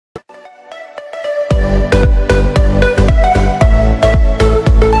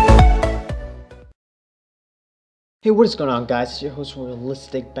Hey, what is going on, guys? It's your host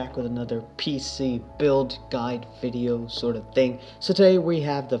Realistic back with another PC build guide video sort of thing. So today we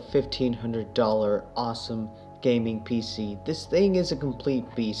have the $1,500 awesome gaming PC. This thing is a complete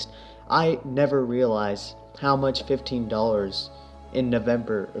beast. I never realized how much $15 in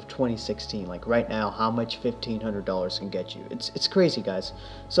November of 2016, like right now, how much $1,500 can get you. It's crazy, guys.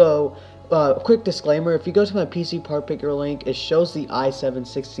 So quick disclaimer, if you go to my PC part picker link, it shows the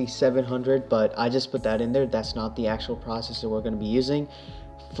i7-6700, but I just put that in there. That's not the actual processor we're going to be using.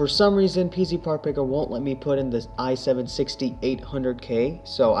 For some reason, PC part picker won't let me put in the i7-6800K,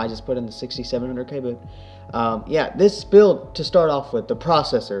 so I just put in the 6700K. But yeah, this build, to start off with, the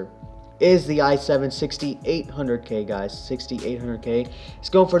processor is the i7-6800K, guys. 6800K. It's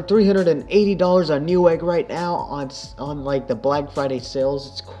going for $380 on Newegg right now on like the Black Friday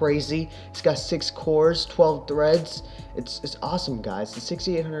sales. It's crazy. It's got 6 cores, 12 threads. It's awesome, guys. The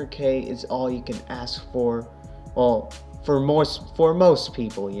 6800K is all you can ask for. Well, for most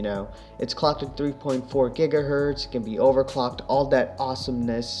people, you know. It's clocked at 3.4 gigahertz. It can be overclocked. All that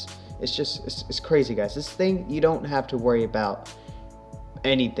awesomeness. It's crazy, guys. This thing, you don't have to worry about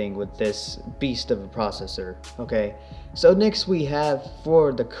anything with this beast of a processor. Okay, so next we have,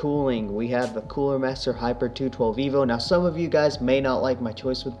 for the cooling, we have the Cooler Master Hyper 212 Evo. Now some of you guys may not like my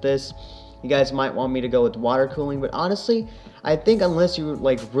choice with this. You guys might want me to go with water cooling, but honestly I think unless you're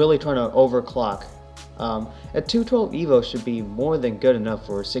like really trying to overclock, a 212 Evo should be more than good enough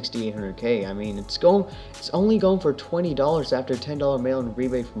for 6800K. I mean, it's only going for $20 after $10 mail-in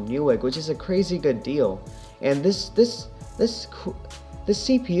rebate from Newegg, which is a crazy good deal. And this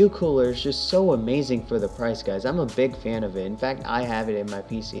CPU cooler is just so amazing for the price, guys. I'm a big fan of it. In fact, I have it in my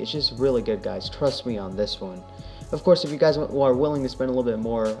PC. It's just really good, guys. Trust me on this one. Of course, if you guys are willing to spend a little bit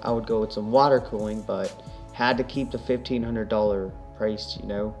more, I would go with some water cooling, but had to keep the $1,500 price, you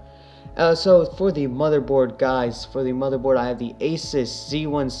know. So for the motherboard, guys, I have the Asus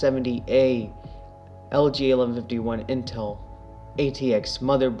Z170A LG1151 Intel ATX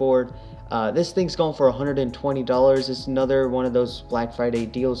motherboard. This thing's going for $120. It's another one of those Black Friday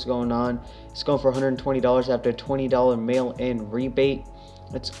deals going on. It's going for $120 after a $20 mail-in rebate.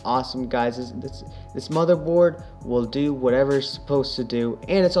 It's awesome, guys. This motherboard will do whatever it's supposed to do,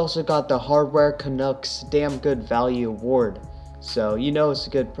 and it's also got the Hardware Canucks Damn Good Value Award. So you know it's a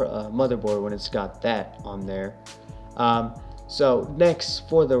good motherboard when it's got that on there. So next,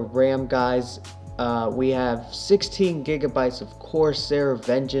 for the RAM, guys, we have 16 gigabytes of Corsair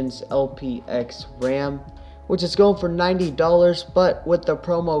Vengeance LPX RAM, which is going for $90, but with the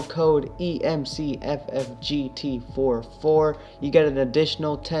promo code EMCFFGT44, you get an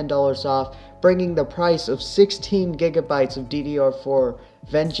additional $10 off, bringing the price of 16 gigabytes of DDR4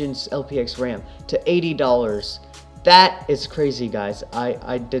 Vengeance LPX RAM to $80. That is crazy, guys.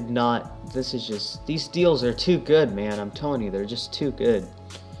 I did not, this is just, these deals are too good, man. I'm telling you, they're just too good.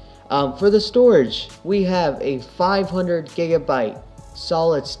 For the storage, we have a 500 gigabyte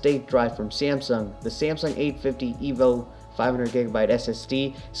solid state drive from Samsung, the Samsung 850 EVO 500 gigabyte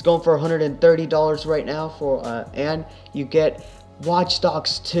SSD. It's going for $130 right now, and you get Watch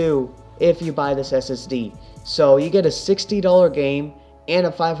Dogs 2 if you buy this SSD. So you get a $60 game and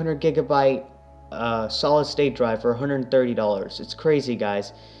a 500 gigabyte solid state drive for $130. It's crazy,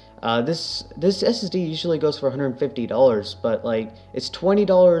 guys. This SSD usually goes for $150, but like it's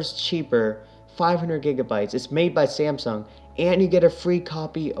 $20 cheaper, 500 gigabytes. It's made by Samsung, and you get a free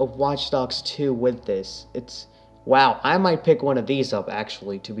copy of Watch Dogs 2 with this. It's wow. I might pick one of these up,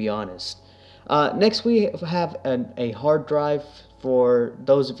 actually, to be honest. Next, we have a hard drive for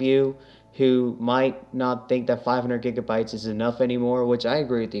those of you who might not think that 500 gigabytes is enough anymore, which I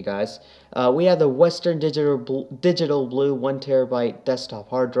agree with you guys. We have the Western Digital Blue 1 terabyte desktop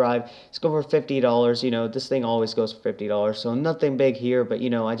hard drive. It's going for $50. You know, this thing always goes for $50, so nothing big here, but you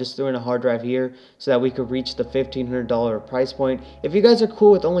know, I just threw in a hard drive here so that we could reach the $1,500 price point. If you guys are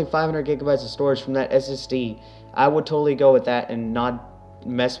cool with only 500 gigabytes of storage from that SSD, I would totally go with that and not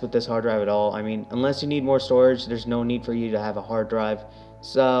mess with this hard drive at all. I mean, unless you need more storage, there's no need for you to have a hard drive.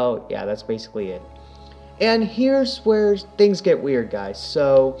 So yeah, that's basically it. And here's where things get weird, guys.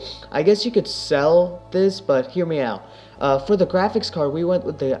 So I guess you could sell this, but hear me out. For the graphics card, we went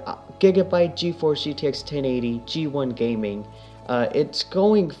with the Gigabyte GeForce GTX 1080 G1 Gaming. It's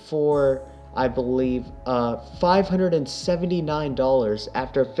going for, I believe, $579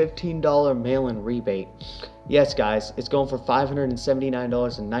 after a $15 mail-in rebate. Yes, guys, it's going for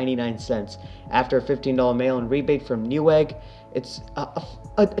 $579.99 after a $15 mail-in rebate from Newegg. It's a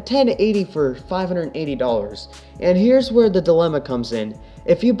 1080 for $580. And here's where the dilemma comes in.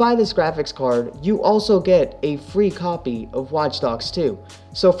 If you buy this graphics card, you also get a free copy of Watch Dogs 2.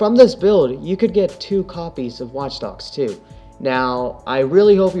 So from this build, you could get 2 copies of Watch Dogs 2. Now, I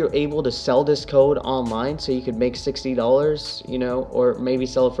really hope you're able to sell this code online so you could make $60, you know, or maybe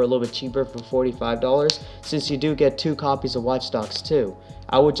sell it for a little bit cheaper for $45, since you do get 2 copies of Watch Dogs 2.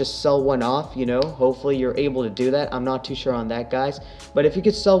 I would just sell one off, you know, hopefully you're able to do that. I'm not too sure on that, guys, but if you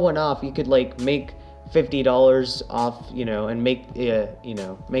could sell one off, you could like make $50 off, you know, and make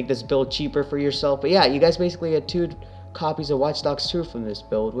make this build cheaper for yourself. But yeah, you guys basically get 2 copies of Watch Dogs 2 from this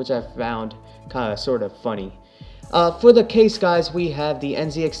build, which I found kind of sort of funny. For the case, guys, we have the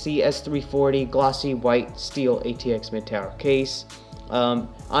NZXT S340 glossy white steel ATX mid-tower case.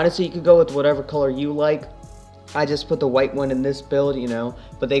 Honestly, you could go with whatever color you like. I just put the white one in this build, you know,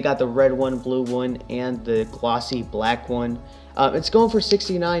 but they got the red one, blue one, and the glossy black one. It's going for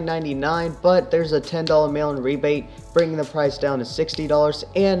 $69.99, but there's a $10 mail-in rebate, bringing the price down to $60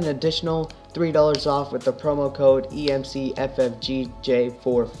 and an additional $3 off with the promo code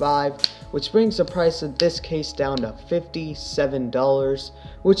EMCFFGJ45, which brings the price of this case down to $57,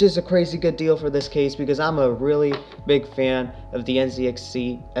 which is a crazy good deal for this case because I'm a really big fan of the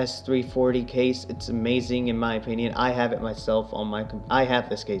NZXT S340 case. It's amazing in my opinion. I have it myself on I have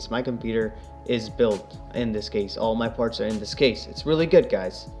this case. My computer is built in this case. All my parts are in this case. It's really good,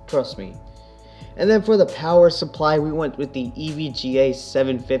 guys. Trust me. And then for the power supply, we went with the EVGA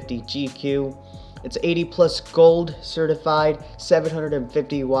 750 GQ. It's 80 plus gold certified,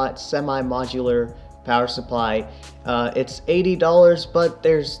 750 watt semi-modular power supply. It's $80, but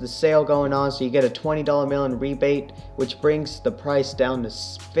there's the sale going on, so you get a $20 mail-in rebate, which brings the price down to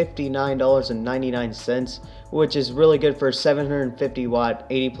 $59.99, which is really good for a 750 watt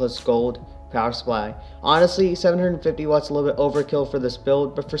 80 plus gold power supply. Honestly, 750 watts a little bit overkill for this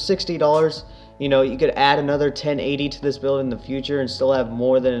build, but for $60, you know, you could add another 1080 to this build in the future and still have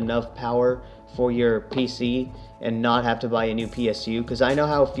more than enough power for your PC and not have to buy a new PSU, because I know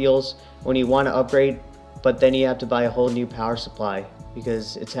how it feels when you want to upgrade but then you have to buy a whole new power supply,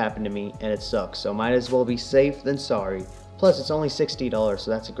 because it's happened to me and it sucks. So might as well be safe than sorry. Plus it's only $60, so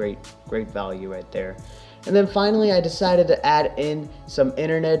that's a great value right there. And then finally, I decided to add in some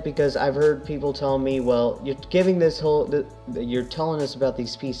internet, because I've heard people tell me, well, you're telling us about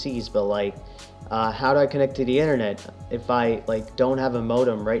these PCs, but like, how do I connect to the internet if I like don't have a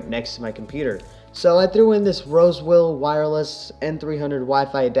modem right next to my computer? So I threw in this Rosewill wireless N300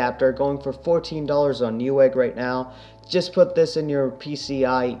 Wi-Fi adapter, going for $14 on Newegg right now. Just put this in your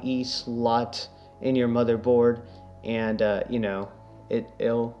PCIe slot in your motherboard, and you know,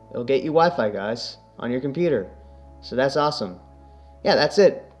 it'll get you Wi-Fi, guys, on your computer. So that's awesome. Yeah, that's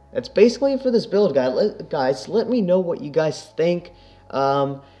it. That's basically it for this build, guys. Let me know what you guys think.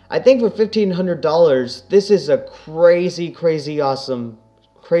 I think for $1,500, this is a crazy awesome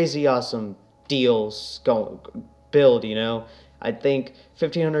deals build, you know. I think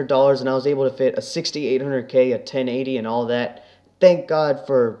 $1,500, and I was able to fit a 6800K, a 1080, and all that. Thank God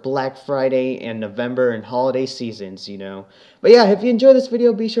for Black Friday and November and holiday seasons, you know. But yeah, if you enjoyed this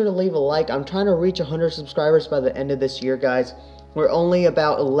video, be sure to leave a like. I'm trying to reach 100 subscribers by the end of this year, guys. We're only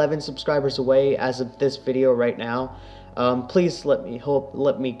about 11 subscribers away as of this video right now. Please let me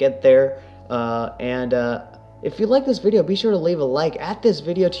get there. If you like this video, be sure to leave a like. Add this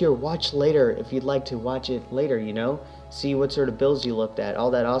video to your watch later if you'd like to watch it later, you know. See what sort of builds you looked at, all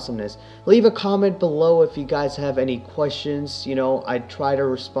that awesomeness. Leave a comment below if you guys have any questions. You know, I try to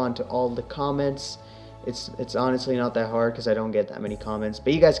respond to all the comments. It's honestly not that hard because I don't get that many comments,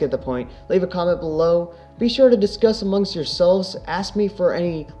 but you guys get the point. Leave a comment below. Be sure to discuss amongst yourselves. Ask me for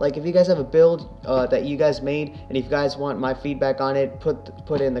any, like, if you guys have a build that you guys made, and if you guys want my feedback on it, put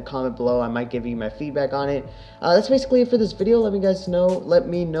it in the comment below. I might give you my feedback on it. That's basically it for this video. Let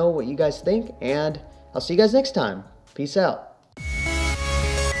me know what you guys think, and I'll see you guys next time. Peace out.